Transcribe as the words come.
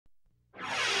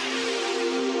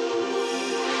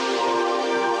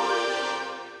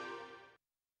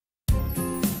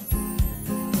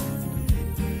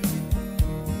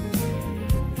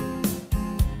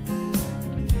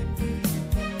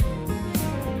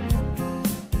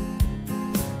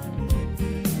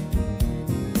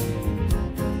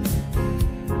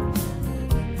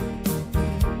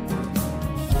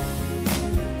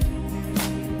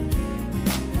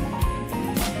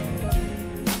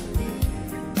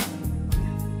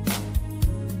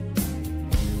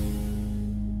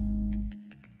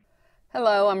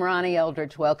Hello, I'm Ronnie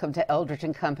Eldridge. Welcome to Eldridge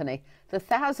and Company. The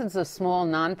thousands of small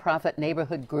nonprofit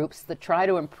neighborhood groups that try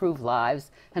to improve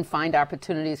lives and find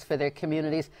opportunities for their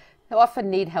communities often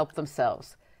need help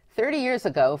themselves. 30 years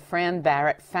ago, Fran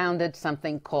Barrett founded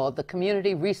something called the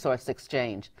Community Resource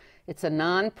Exchange. It's a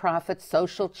nonprofit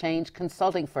social change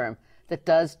consulting firm that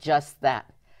does just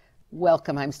that.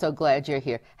 Welcome. I'm so glad you're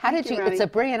here. It's a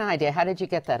brilliant idea. How did you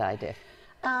get that idea?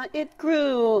 It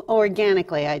grew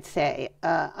organically, I'd say.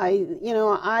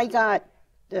 I got,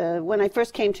 when I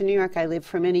first came to New York, I lived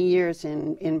for many years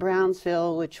in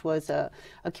Brownsville, which was a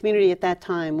community at that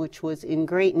time which was in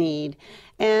great need.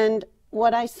 And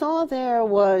what I saw there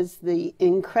was the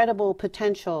incredible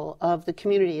potential of the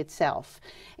community itself,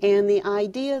 and the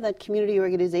idea that community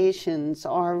organizations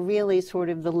are really sort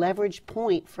of the leverage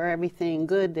point for everything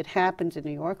good that happens in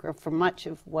New York, or for much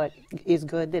of what is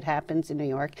good that happens in New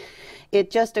York. It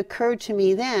just occurred to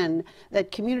me then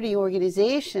that community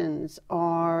organizations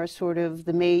are sort of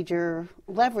the major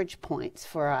leverage points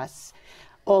for us.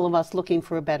 All of us looking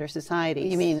for a better society.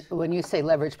 You mean, when you say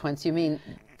leverage points, you mean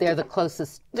they're the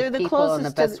closest to people and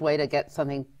the best way to get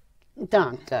something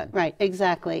done. Right,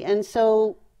 exactly. And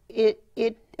so it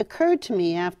occurred to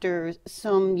me after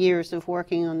some years of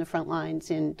working on the front lines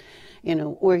in,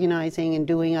 organizing and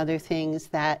doing other things,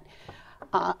 that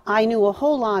I knew a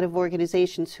whole lot of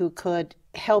organizations who could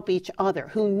help each other,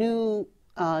 who knew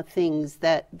things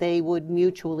that they would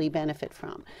mutually benefit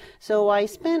from. So I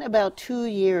spent about 2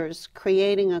 years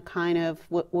creating a kind of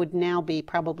what would now be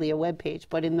probably a web page,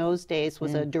 but in those days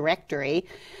was a directory.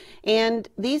 And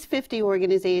these 50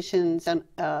 organizations,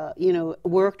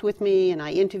 worked with me, and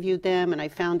I interviewed them, and I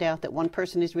found out that one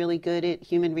person is really good at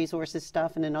human resources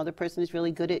stuff, and another person is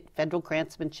really good at federal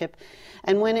grantsmanship.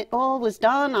 And when it all was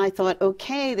done, I thought,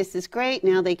 okay, this is great.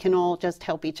 Now they can all just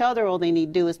help each other. All they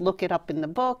need to do is look it up in the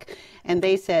book. And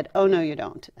they said, oh, no, you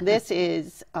don't. This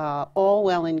is all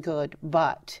well and good,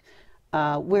 but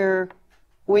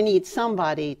we need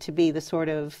somebody to be the sort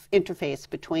of interface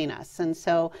between us. And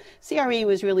so CRE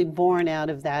was really born out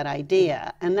of that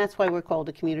idea. And that's why we're called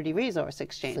a Community Resource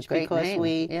Exchange, because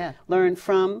we learn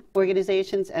from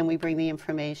organizations and we bring the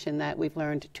information that we've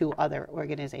learned to other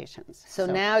organizations. So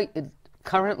now,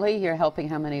 currently, you're helping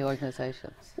how many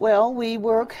organizations? Well, we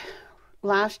work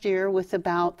last year with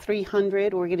about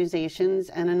 300 organizations,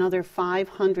 and another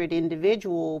 500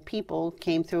 individual people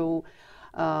came through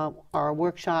our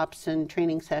workshops and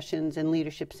training sessions and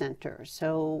leadership centers.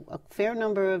 So a fair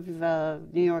number of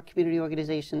New York community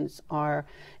organizations are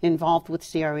involved with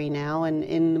CRE now, and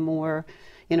in the more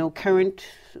current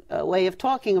way of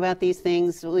talking about these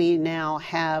things, we now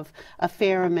have a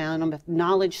fair amount of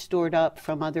knowledge stored up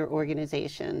from other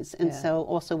organizations. And so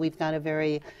also we've got a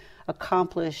very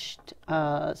accomplished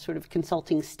sort of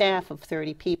consulting staff of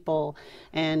 30 people,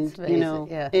 and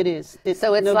it is.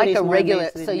 So it's like a regular.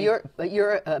 So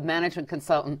you're a management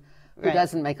consultant who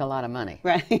doesn't make a lot of money,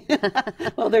 right?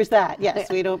 Well, there's that. Yes,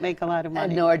 we don't make a lot of money,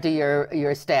 and nor do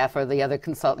your staff or the other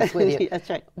consultants with you. That's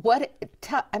right.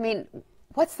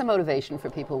 What's the motivation for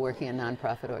people working in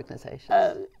nonprofit organizations?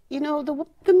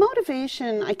 The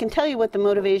motivation, I can tell you what the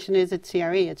motivation is at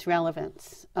CRE. It's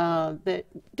relevance. That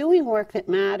doing work that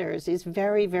matters is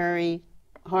very, very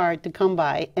hard to come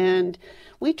by. And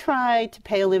we try to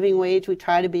pay a living wage. We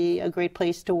try to be a great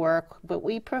place to work. But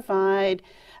we provide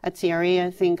at CRE,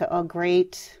 I think, a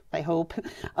great, I hope,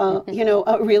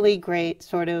 a really great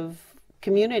sort of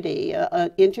community,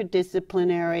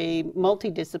 interdisciplinary,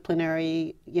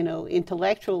 multidisciplinary,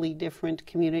 intellectually different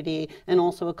community, and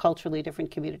also a culturally different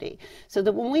community. So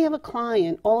that when we have a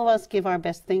client, all of us give our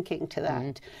best thinking to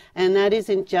that. And that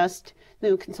isn't just,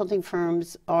 consulting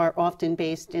firms are often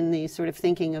based in the sort of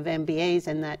thinking of MBAs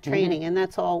and that training, and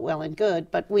that's all well and good,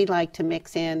 but we like to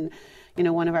mix in,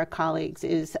 one of our colleagues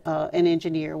is an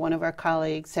engineer,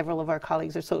 several of our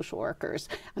colleagues are social workers.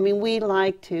 I mean, we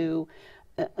like to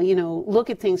look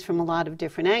at things from a lot of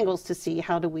different angles to see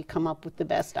how do we come up with the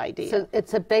best idea. So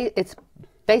it's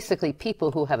basically people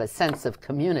who have a sense of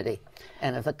community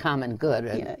and of the common good.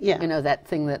 That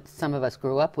thing that some of us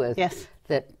grew up with. Yes.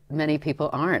 That many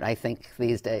people aren't, I think,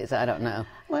 these days. I don't know.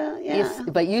 Well, yeah.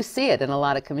 But you see it in a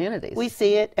lot of communities. We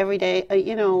see it every day.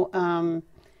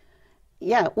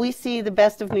 We see the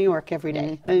best of New York every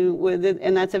day,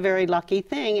 and that's a very lucky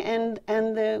thing.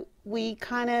 And we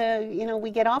kind of,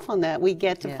 we get off on that. We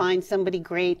get to find somebody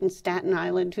great in Staten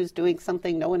Island who's doing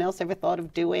something no one else ever thought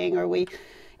of doing,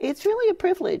 it's really a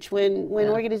privilege when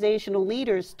organizational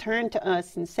leaders turn to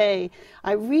us and say,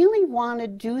 I really want to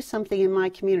do something in my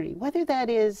community, whether that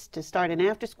is to start an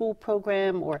after-school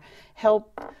program or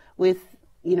help with,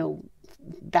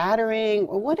 battering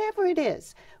or whatever it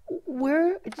is.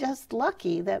 We're just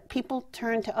lucky that people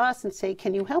turn to us and say,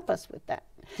 can you help us with that?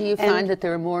 Do you find that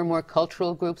there are more and more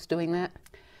cultural groups doing that?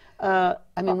 I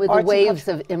mean, with the arts and waves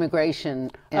of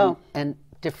immigration and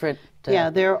different,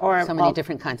 there are so many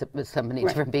different kinds of, so many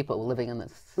different people living in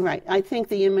this. Right. I think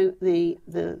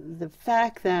the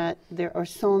fact that there are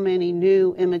so many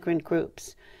new immigrant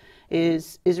groups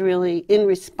is really in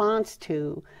response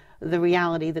to the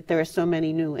reality that there are so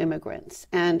many new immigrants.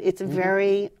 And it's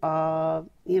very,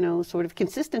 sort of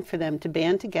consistent for them to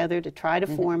band together, to try to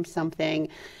form something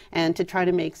and to try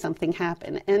to make something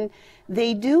happen. And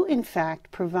they do, in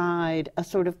fact, provide a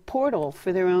sort of portal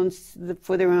for their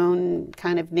own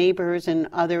kind of neighbors and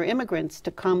other immigrants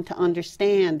to come to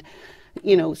understand,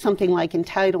 something like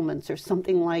entitlements or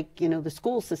something like, the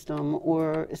school system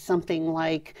or something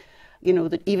like,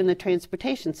 even the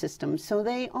transportation system. So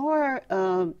they are,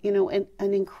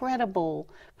 an incredible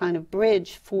kind of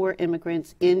bridge for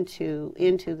immigrants into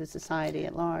the society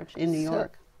at large in New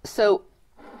York. So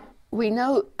we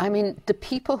know, I mean, the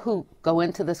people who go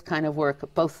into this kind of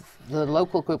work, both the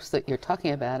local groups that you're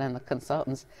talking about and the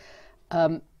consultants,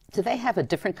 do they have a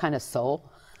different kind of soul?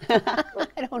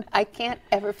 I can't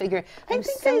ever figure. I'm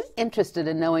so interested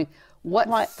in knowing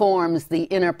what forms the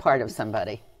inner part of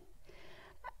somebody.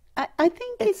 I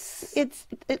think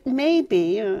it may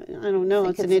be. I don't know.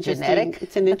 It's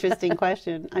an interesting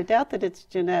question. I doubt that it's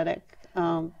genetic,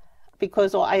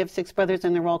 because I have 6 brothers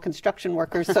and they're all construction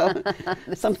workers. So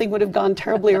something would have gone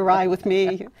terribly awry with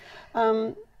me.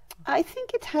 I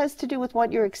think it has to do with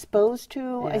what you're exposed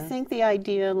to. I think the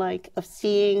idea, of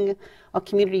seeing a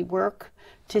community work,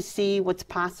 to see what's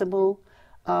possible.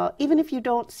 Even if you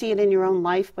don't see it in your own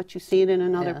life, but you see it in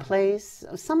another place,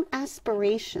 some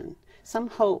aspiration. Some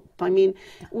hope. I mean,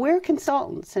 we're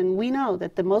consultants, and we know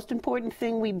that the most important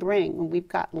thing we bring, and we've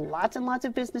got lots and lots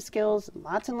of business skills,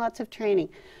 lots and lots of training,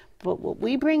 but what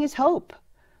we bring is hope.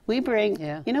 We bring,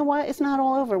 you know what, it's not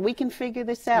all over. We can figure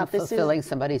this out. This fulfilling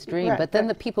somebody's dream. Right, but then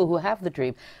the people who have the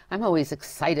dream, I'm always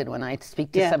excited when I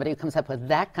speak to somebody who comes up with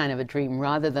that kind of a dream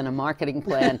rather than a marketing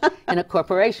plan in a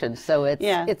corporation. So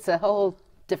it's a whole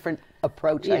different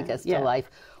approach, I guess, to life.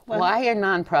 Well, why are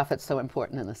nonprofits so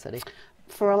important in the city?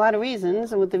 For a lot of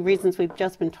reasons, and with the reasons we've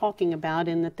just been talking about,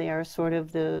 in that they are sort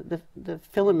of the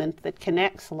filament that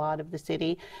connects a lot of the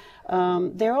city.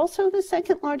 They're also the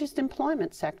second largest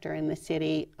employment sector in the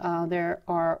city. There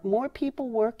are more people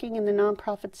working in the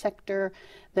nonprofit sector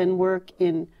than work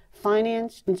in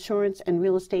finance, insurance, and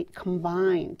real estate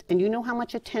combined. And you know how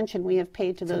much attention we have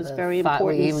paid to those very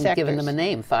important sectors. We've even given them a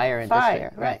name, fire industry.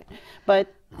 Right.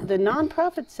 But the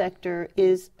nonprofit sector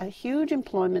is a huge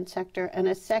employment sector, and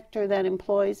a sector that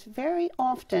employs very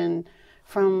often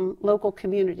from local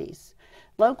communities.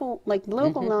 Local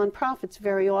nonprofits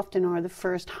very often are the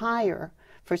first hire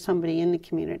for somebody in the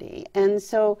community. And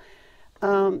so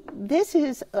this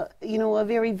is, a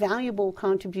very valuable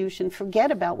contribution.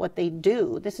 Forget about what they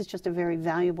do. This is just a very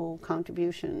valuable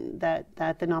contribution that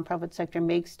the nonprofit sector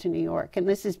makes to New York. And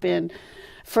this has been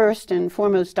first and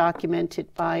foremost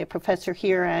documented by a professor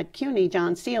here at CUNY,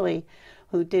 John Seeley,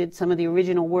 who did some of the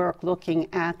original work looking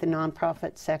at the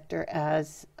nonprofit sector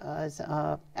as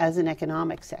an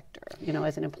economic sector,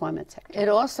 as an employment sector. It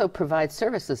also provides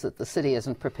services that the city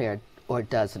isn't prepared or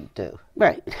doesn't do.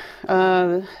 Right.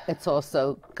 It's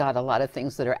also got a lot of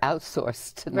things that are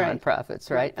outsourced to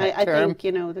nonprofits, right? I think,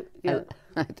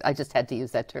 I just had to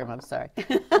use that term, I'm sorry.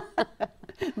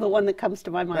 The one that comes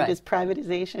to my mind is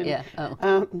privatization. Yeah.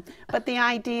 Oh. But the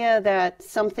idea that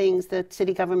some things that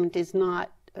city government is not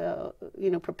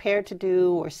prepared to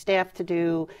do or staffed to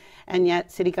do, and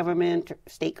yet city government or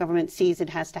state government sees it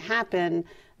has to happen,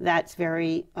 that's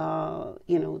very,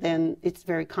 then it's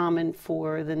very common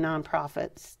for the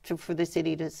nonprofits, for the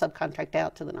city to subcontract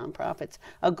out to the nonprofits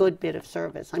a good bit of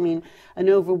service. I mean, an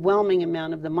overwhelming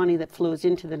amount of the money that flows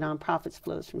into the nonprofits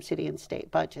flows from city and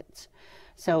state budgets.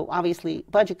 So obviously,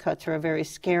 budget cuts are a very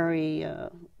scary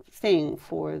thing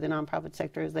for the nonprofit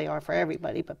sector, as they are for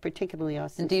everybody, but particularly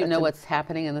us. And do you know what's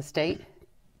happening in the state?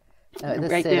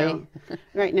 Right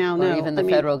now, no. Or even the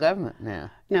federal government now?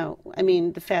 No. I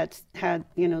mean, the Feds had,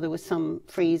 there was some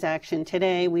freeze action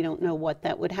today. We don't know what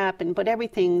that would happen, but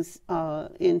everything's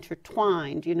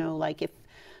intertwined, like if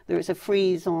there's a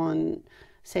freeze on,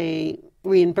 say,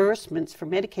 reimbursements for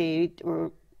Medicaid,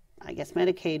 or I guess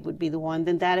Medicaid would be the one,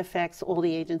 then that affects all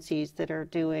the agencies that are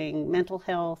doing mental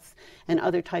health and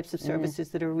other types of services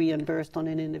that are reimbursed on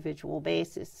an individual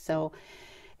basis. So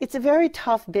it's a very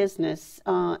tough business,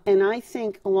 and I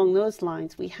think along those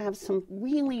lines we have some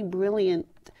really brilliant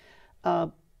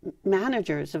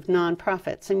managers of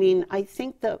nonprofits. I mean, I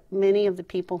think that many of the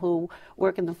people who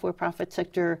work in the for-profit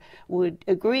sector would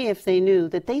agree if they knew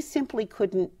that they simply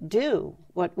couldn't do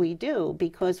what we do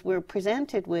because we're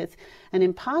presented with an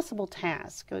impossible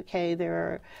task. Okay,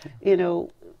 there are,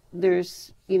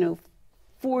 there's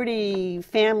 40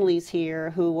 families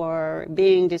here who are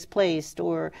being displaced,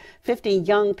 or 50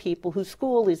 young people whose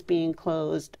school is being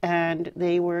closed, and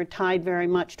they were tied very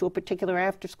much to a particular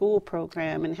after-school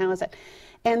program. And how is that?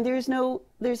 And there's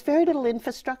very little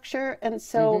infrastructure, and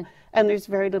so, and there's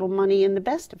very little money in the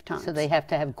best of times. So they have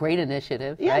to have great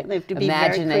initiative, yeah, right? They have to be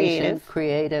imagination, very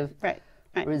creative, right.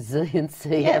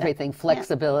 resiliency, everything,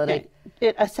 flexibility.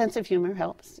 Yeah. A sense of humor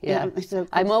helps. Yeah. So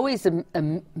I'm always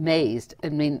amazed, I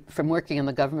mean, from working in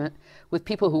the government, with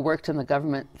people who worked in the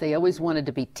government, they always wanted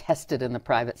to be tested in the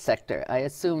private sector. I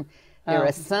assume there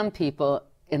are some people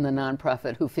in the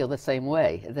nonprofit who feel the same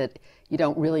way, that you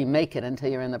don't really make it until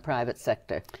you're in the private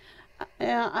sector.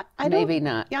 Maybe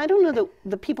not. Yeah, I don't know that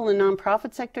the people in the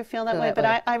nonprofit sector feel that way,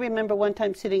 but I remember one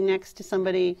time sitting next to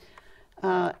somebody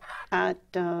at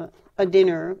a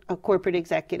dinner, a corporate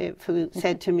executive, who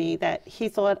said to me that he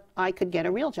thought I could get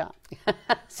a real job.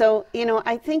 So,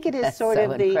 I think it is That's sort so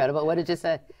of incredible. What did you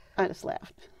say? I just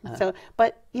laughed. So,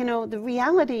 but, the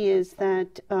reality is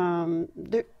that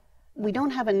we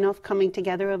don't have enough coming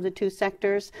together of the two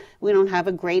sectors. We don't have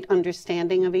a great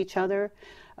understanding of each other.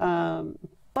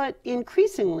 But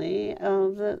increasingly,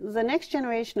 the next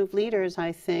generation of leaders,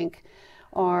 I think,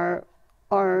 are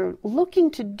looking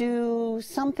to do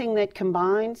something that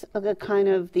combines the kind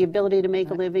of the ability to make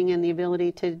a living and the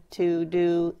ability to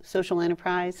do social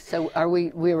enterprise. So are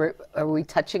we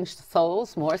touching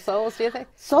souls, more souls, do you think?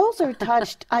 Souls are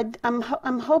touched.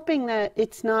 I'm hoping that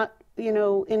it's not,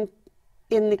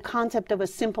 in the concept of a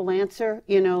simple answer,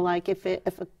 like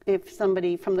if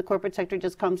somebody from the corporate sector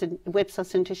just comes and whips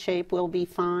us into shape, we'll be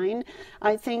fine.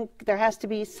 I think there has to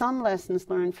be some lessons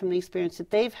learned from the experience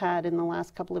that they've had in the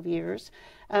last couple of years.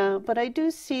 But I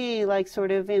do see, like,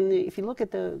 sort of if you look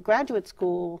at the graduate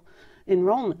school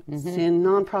enrollments in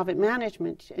nonprofit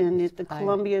management and at the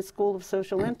Columbia School of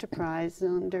Social Enterprise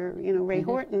under Ray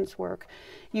Horton's work,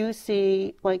 you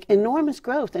see like enormous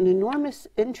growth and enormous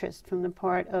interest from the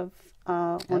part of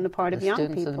on the part of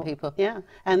young people. Yeah,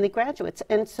 and the graduates.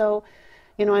 And so,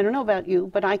 I don't know about you,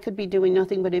 but I could be doing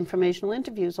nothing but informational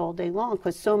interviews all day long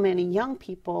because so many young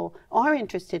people are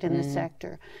interested in the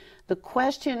sector. The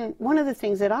question, one of the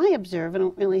things that I observe, I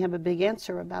don't really have a big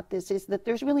answer about this, is that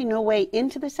there's really no way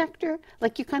into the sector.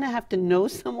 Like, you kind of have to know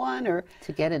someone or...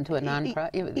 To get into a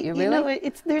nonprofit? You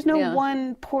really? There's no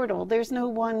one portal. There's no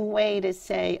one way to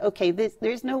say, okay,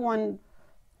 there's no one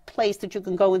place that you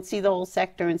can go and see the whole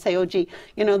sector and say, oh, gee,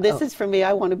 this is for me.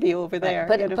 I want to be over there.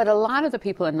 But a lot of the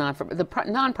people in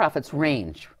nonprofits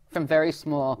range from very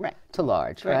small to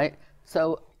large, right?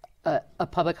 So a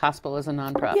public hospital is a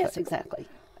nonprofit. Yes, exactly.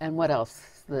 And what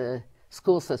else? The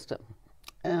school system.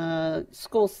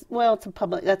 Schools. Well,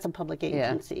 that's a public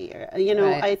agency.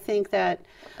 Yeah. I think that,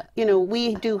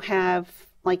 we do have,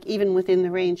 like, even within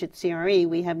the range at CRE,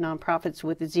 we have nonprofits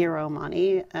with zero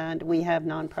money, and we have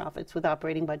nonprofits with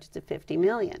operating budgets of $50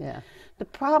 million. Yeah. The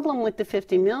problem with the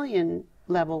 $50 million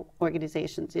level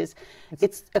organizations is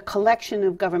it's a collection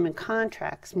of government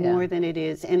contracts more than it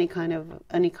is any kind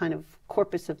of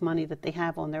corpus of money that they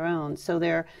have on their own. So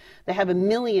they have a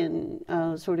million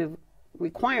sort of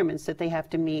requirements that they have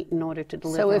to meet in order to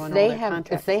deliver on all their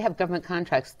contracts. If they have government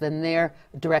contracts, then they're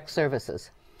direct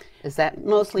services. Is that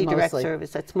mostly direct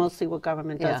service? That's mostly what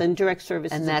government does, and direct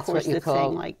service is, of course, the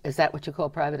thing. Like, is that what you call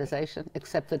privatization?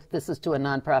 Except that this is to a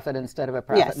nonprofit instead of a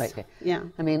profit maker. Yeah.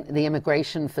 I mean, the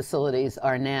immigration facilities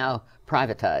are now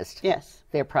privatized. Yes.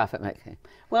 They're profit making.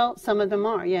 Well, some of them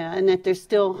are, and that there's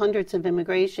still hundreds of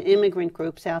immigrant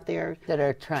groups out there that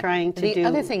are trying to do. The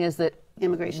other thing is that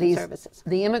immigration services.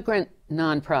 The immigrant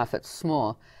nonprofits,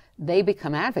 small, they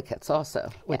become advocates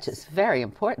also, which is very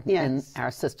important in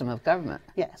our system of government.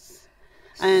 Yes.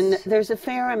 And there's a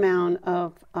fair amount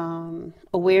of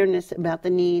awareness about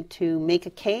the need to make a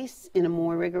case in a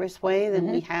more rigorous way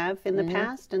than we have in the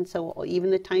past. And so even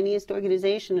the tiniest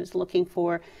organization is looking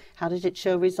for, how does it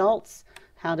show results?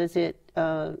 How does it,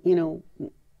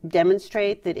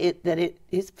 demonstrate that it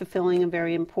is fulfilling a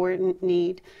very important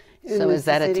need? So is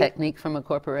that a technique from a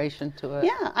corporation to a...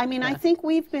 Yeah, I mean, I think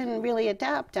we've been really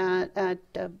adept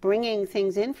at bringing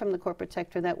things in from the corporate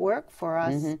sector that work for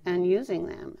us and using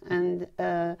them. And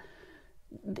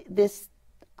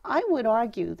I would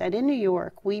argue that in New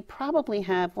York, we probably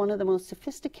have one of the most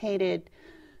sophisticated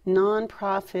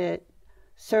nonprofit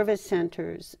service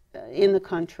centers in the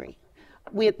country.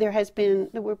 There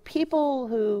were people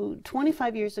who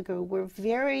 25 years ago were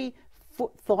very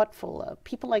thoughtful.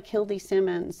 People like Hildy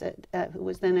Simmons, who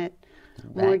was then at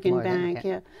Morgan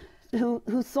Bank,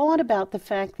 who thought about the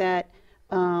fact that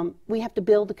we have to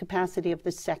build the capacity of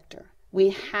the sector.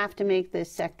 We have to make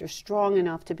this sector strong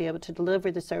enough to be able to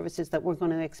deliver the services that we're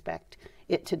going to expect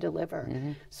it to deliver.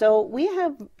 So we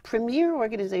have premier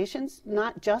organizations,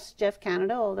 not just Jeff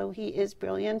Canada, although he is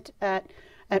brilliant at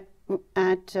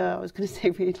I was going to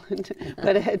say Reedland,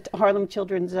 but at Harlem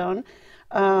Children's Zone.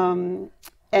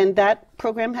 And that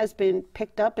program has been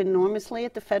picked up enormously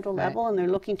at the federal level, and they're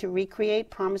looking to recreate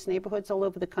promised neighborhoods all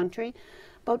over the country.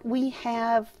 But we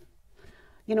have,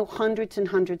 you know, hundreds and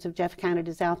hundreds of Jeff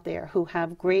Canadas out there who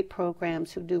have great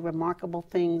programs, who do remarkable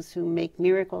things, who make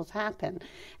miracles happen.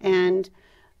 And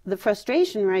the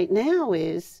frustration right now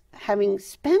is, having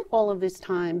spent all of this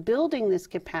time building this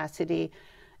capacity,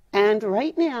 and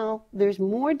right now there's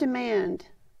more demand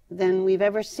than we've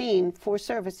ever seen for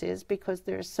services because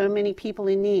there's so many people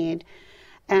in need,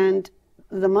 and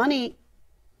the money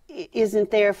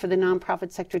isn't there for the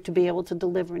nonprofit sector to be able to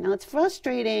deliver. Now, it's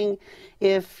frustrating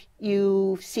if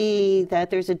you see that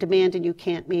there's a demand and you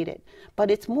can't meet it, but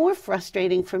it's more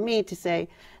frustrating for me to say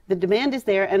the demand is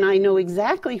there and I know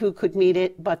exactly who could meet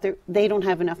it, but they don't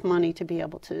have enough money to be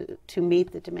able to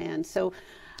meet the demand. So,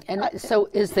 so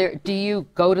do you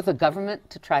go to the government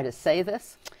to try to say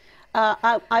this?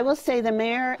 I will say the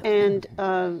mayor and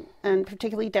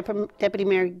particularly Deputy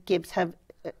Mayor Gibbs have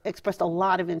expressed a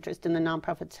lot of interest in the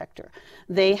nonprofit sector.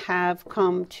 They have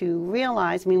come to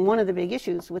realize, I mean, one of the big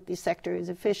issues with the sector is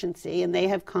efficiency, and they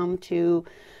have come to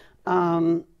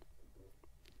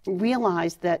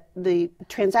realize that the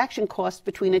transaction cost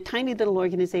between a tiny little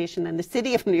organization and the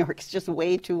city of New York is just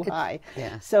way too high.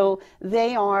 So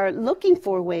they are looking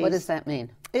for ways. What does that mean?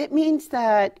 It means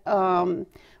that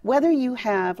whether you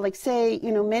have, like, say,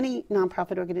 you know, many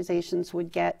nonprofit organizations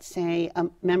would get, say, a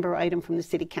member item from the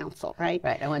city council, right?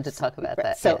 Right, I wanted to talk about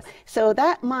that. So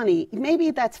that money, maybe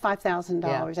that's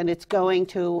 $5,000 and it's going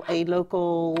to a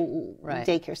local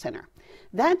daycare center.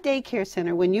 That daycare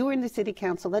center, when you were in the city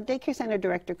council, that daycare center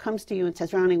director comes to you and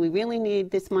says, Ronnie, we really need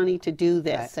this money to do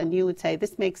this. And you would say,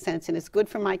 this makes sense and it's good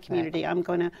for my community. I'm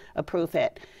going to approve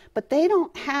it. But they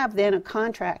don't have then a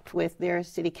contract with their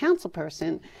city council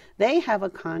person. They have a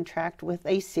contract with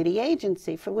a city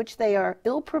agency for which they are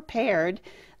ill-prepared.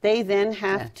 They then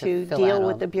have to deal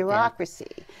with the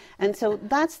bureaucracy. And so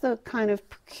that's the kind of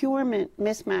procurement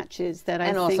mismatches that I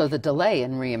think. And also the delay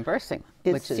in reimbursing,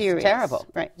 which is terrible.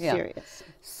 Right, serious.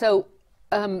 So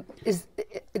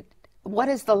what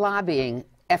is the lobbying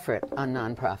effort on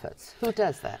nonprofits? Who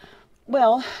does that?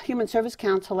 Well, Human Service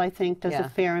Council, I think, does a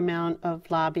fair amount of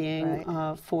lobbying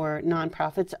for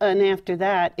nonprofits. And after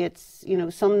that, it's, you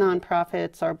know, some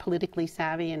nonprofits are politically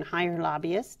savvy and hire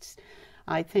lobbyists.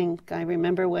 I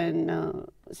remember when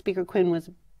Speaker Quinn was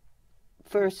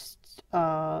first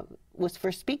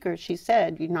speaker, she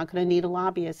said, you're not going to need a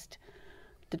lobbyist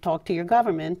to talk to your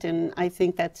government. And I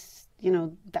think that's, you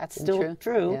know, that's still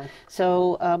true.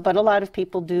 So, but a lot of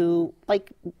people do,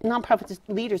 like, nonprofit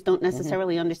leaders don't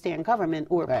necessarily understand government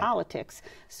or politics.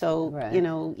 So, you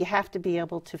know, you have to be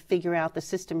able to figure out the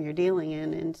system you're dealing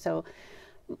in. And so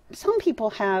some people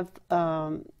have,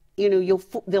 you know,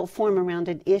 they'll form around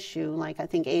an issue, like I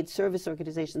think AIDS service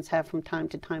organizations have from time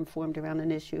to time formed around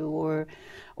an issue, or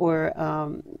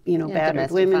you know,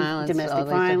 battered women, domestic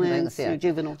violence,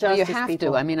 juvenile justice. You have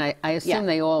to. I mean, I assume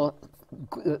they all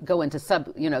go into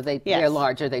you know, they're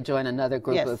larger, they join another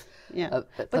group of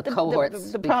but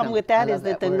cohorts. The problem with that is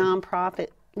that the nonprofit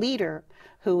leader,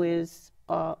 who is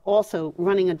also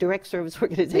running a direct service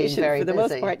organization for the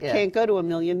most part, can't go to a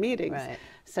million meetings.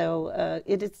 So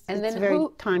it's very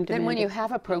time demanding. Then when you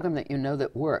have a program that you know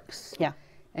that works,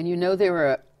 and you know there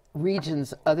are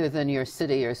regions other than your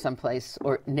city or someplace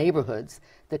or neighborhoods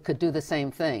that could do the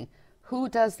same thing, who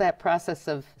does that process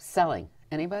of selling?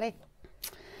 Anybody?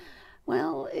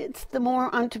 Well, it's the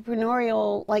more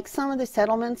entrepreneurial, like some of the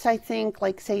settlements, I think,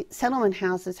 like, say, settlement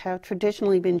houses have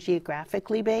traditionally been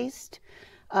geographically based,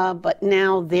 but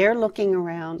now they're looking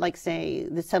around, like, say,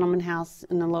 the settlement house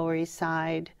in the Lower East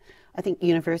Side. I think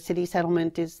University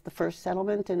Settlement is the first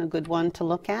settlement and a good one to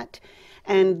look at.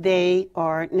 And they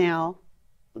are now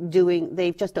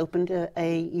they've just opened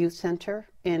a youth center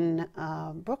in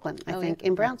Brooklyn, I think,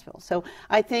 in Brownsville. So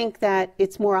I think that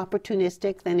it's more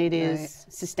opportunistic than it is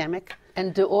systemic.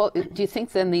 And do you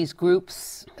think then these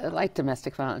groups, like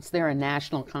domestic violence, there are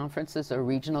national conferences or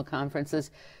regional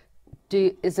conferences?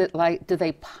 Does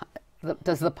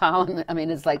the pollen, I mean,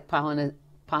 it's like pollen,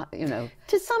 you know.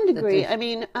 To some degree. I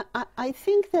mean, I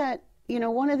think that, you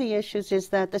know, one of the issues is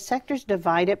that the sector's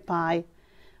divided by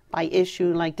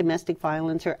issue, like domestic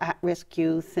violence or at-risk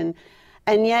youth, and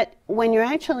And yet, when you're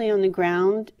actually on the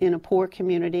ground in a poor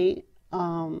community,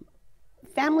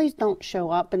 families don't show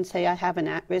up and say, I have an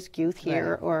at-risk youth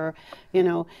here, Right. or,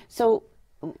 so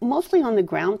mostly on the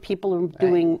ground, people are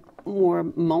doing more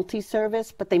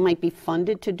multi-service, but they might be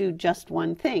funded to do just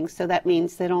one thing. So that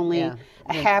means that only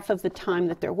half of the time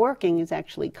that they're working is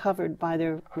actually covered by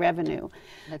their revenue.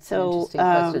 That's an interesting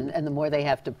question. And the more they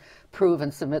have to prove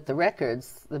and submit the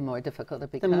records, the more difficult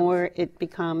it becomes. The more it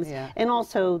becomes. And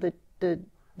also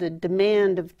the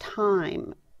demand of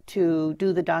time to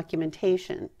do the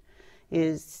documentation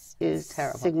is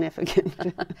significant.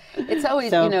 It's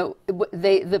always,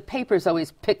 the papers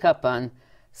always pick up on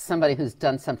somebody who's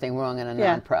done something wrong in a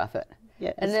nonprofit.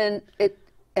 Yes. And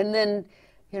then,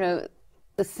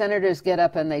 the senators get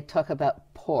up and they talk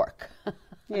about pork.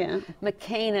 Yeah.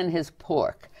 McCain and his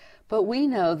pork. But we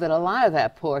know that a lot of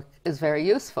that pork is very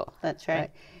useful. That's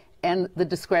right. And the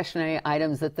discretionary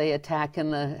items that they attack in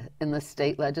the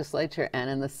state legislature and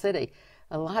in the city.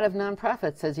 A lot of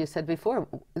nonprofits, as you said before,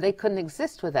 they couldn't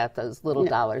exist without those little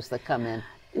dollars that come in.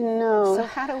 No. So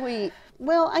how do we...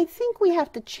 Well, I think we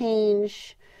have to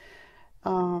change...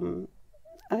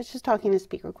 I was just talking to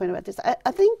Speaker Quinn about this.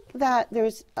 I think that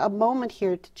there's a moment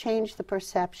here to change the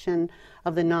perception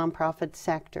of the nonprofit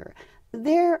sector.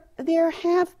 There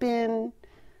have been,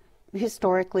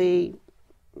 historically,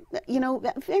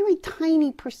 a very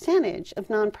tiny percentage of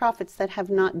nonprofits that have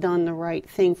not done the right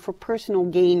thing for personal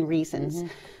gain reasons.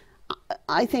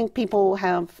 I think people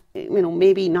have,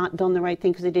 maybe not done the right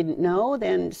thing because they didn't know.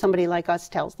 Then somebody like us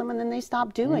tells them, and then they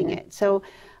stop doing it. So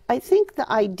I think the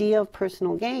idea of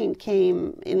personal gain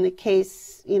came in the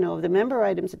case, of the member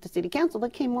items at the city council.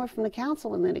 That came more from the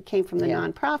council, and then it came from the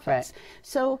nonprofits. Right.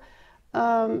 So,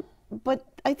 but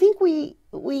I think we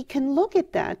can look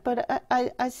at that, but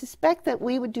I suspect that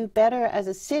we would do better as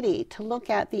a city to look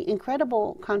at the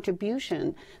incredible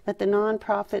contribution that the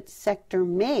nonprofit sector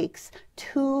makes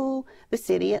to the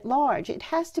city at large. It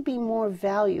has to be more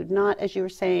valued, not, as you were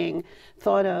saying,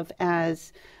 thought of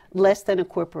as less than a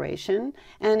corporation,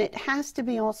 and it has to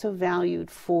be also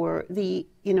valued for the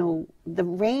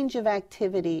range of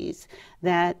activities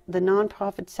that the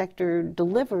nonprofit sector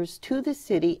delivers to the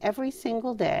city every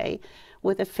single day,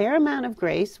 with a fair amount of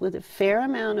grace, with a fair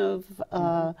amount of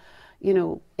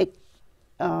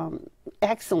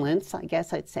excellence, I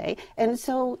guess I'd say. And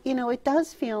so, it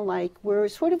does feel like we're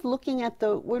sort of looking at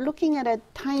a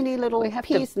tiny little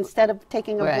piece instead of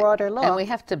taking a broader look. And we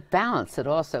have to balance it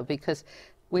also, because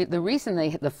the reason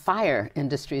the fire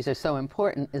industries are so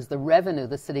important is the revenue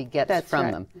the city gets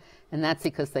from them. And that's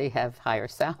because they have higher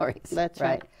salaries. That's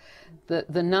right. The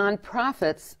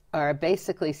nonprofits are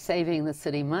basically saving the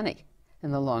city money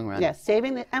in the long run. Yes,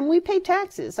 and we pay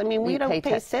taxes. I mean, we don't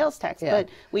pay sales tax, but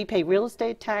we pay real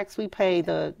estate tax, we pay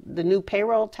the new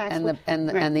payroll tax. And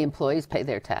the employees pay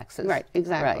their taxes. Right,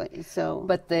 exactly. Right. So,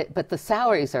 but the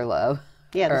salaries are low.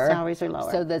 Yeah, the salaries are lower.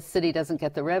 So the city doesn't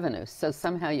get the revenue. So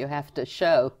somehow you have to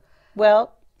show the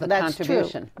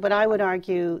contribution. True. But I would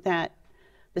argue that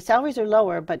the salaries are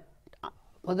lower, but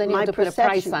then you have to put a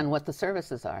price on what the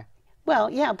services are. Well,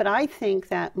 yeah, but I think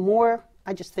that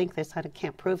I just think this, I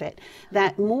can't prove it,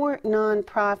 that more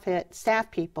nonprofit staff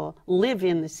people live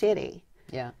in the city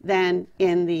than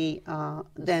in the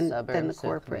than the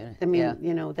corporate. I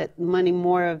mean, that money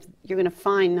you're going to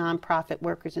find nonprofit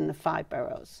workers in the 5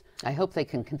 boroughs. I hope they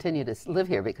can continue to live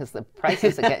here, because the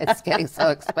prices it's getting so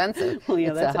expensive. Well,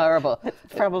 yeah, it's horrible.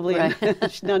 Probably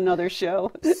another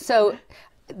show. So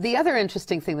the other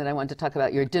interesting thing that I wanted to talk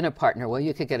about, your dinner partner, well,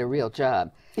 you could get a real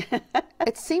job.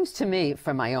 It seems to me,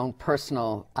 from my own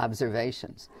personal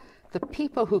observations, the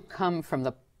people who come from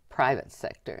the private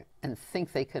sector and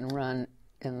think they can run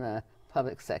in the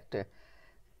public sector,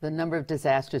 the number of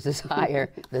disasters is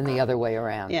higher than the other way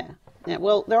around. Yeah.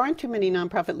 Well, there aren't too many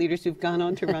nonprofit leaders who've gone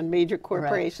on to run major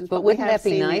corporations. But wouldn't that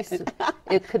be nice?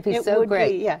 It could be so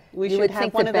great. You would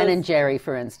think that Ben and Jerry,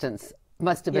 for instance,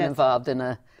 must have been involved in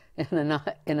a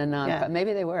nonprofit.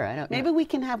 Maybe they were. I don't know. Maybe we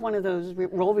can have one of those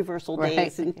role reversal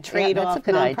days and trade off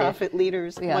nonprofit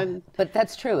leaders. But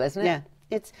that's true, isn't it?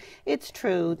 Yeah, it's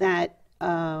true that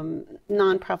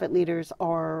nonprofit leaders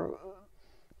are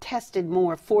tested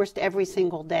more, forced every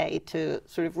single day to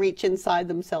sort of reach inside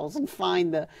themselves and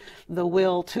find the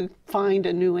will to find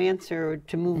a new answer or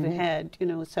to move ahead.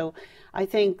 So I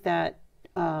think that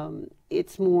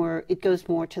it goes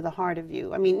more to the heart of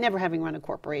you. I mean, never having run a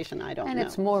corporation, I don't know. And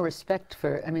it's more respect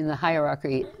for, the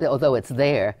hierarchy, although it's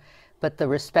there, but the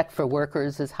respect for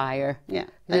workers is higher. Yeah,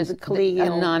 There's, as a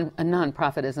collegial, a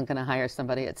nonprofit isn't going to hire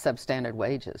somebody at substandard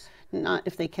wages. not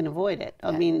if they can avoid it.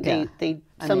 I mean, Yeah.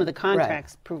 some of the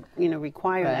contracts,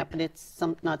 require Right. that, but it's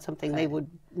not something they would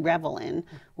revel in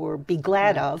or be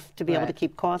glad of to be able to Right.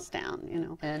 keep costs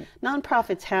down. And-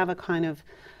 Nonprofits have a kind of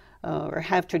or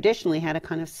have traditionally had a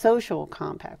kind of social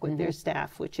compact with their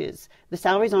staff, which is the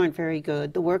salaries aren't very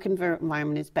good, the work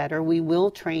environment is better, we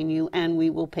will train you, and we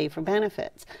will pay for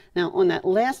benefits. Now, on that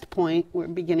last point, we're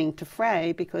beginning to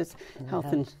fray because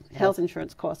health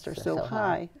insurance costs are so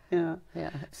high. Yeah.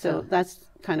 So that's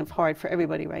kind of hard for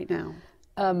everybody right now.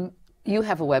 You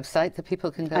have a website that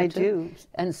people can go to? I do.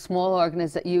 And small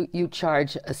organizations, you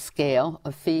charge a scale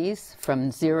of fees from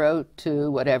 0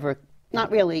 to whatever. Not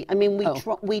really. I mean, we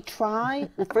try.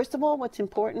 First of all, what's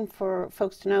important for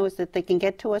folks to know is that they can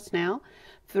get to us now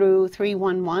through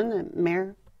 311.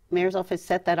 The mayor's office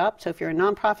set that up. So if you're a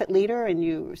nonprofit leader and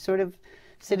you're sort of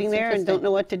sitting there and don't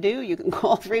know what to do, you can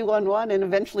call 311 and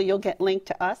eventually you'll get linked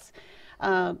to us.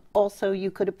 Also,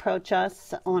 you could approach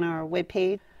us on our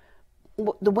webpage.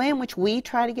 The way in which we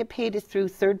try to get paid is through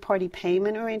third-party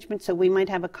payment arrangements. So we might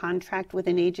have a contract with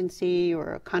an agency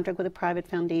or a contract with a private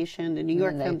foundation. The New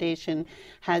York Foundation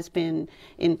has been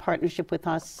in partnership with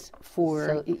us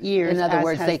for years. In other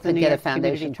words, they could get a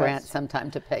foundation grant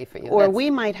sometime to pay for you. Or we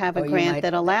might have a grant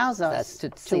that allows us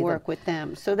to work with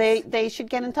them. So they should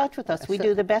get in touch with us. We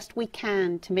do the best we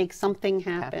can to make something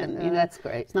happen. That's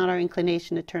great. It's not our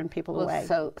inclination to turn people away.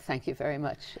 So thank you very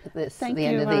much. This is Thank the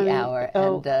end you, of the Ronnie. hour.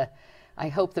 And I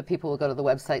hope that people will go to the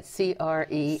website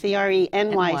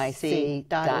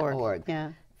CRENYC.org.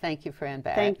 Yeah. Thank you, Fran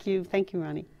Barrett. Thank you,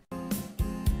 Ronnie.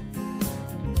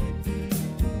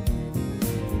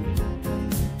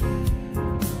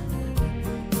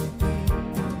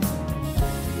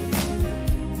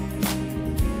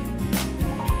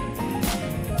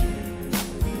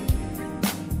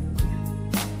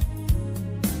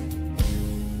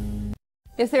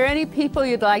 If there are any people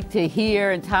you'd like to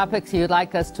hear and topics you'd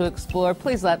like us to explore,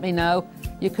 please let me know.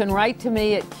 You can write to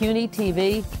me at CUNY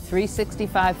TV,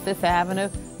 365 Fifth Avenue,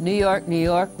 New York,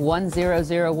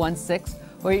 10016,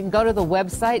 or you can go to the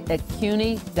website at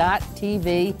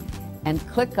cuny.tv and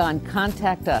click on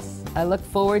Contact Us. I look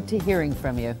forward to hearing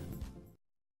from you.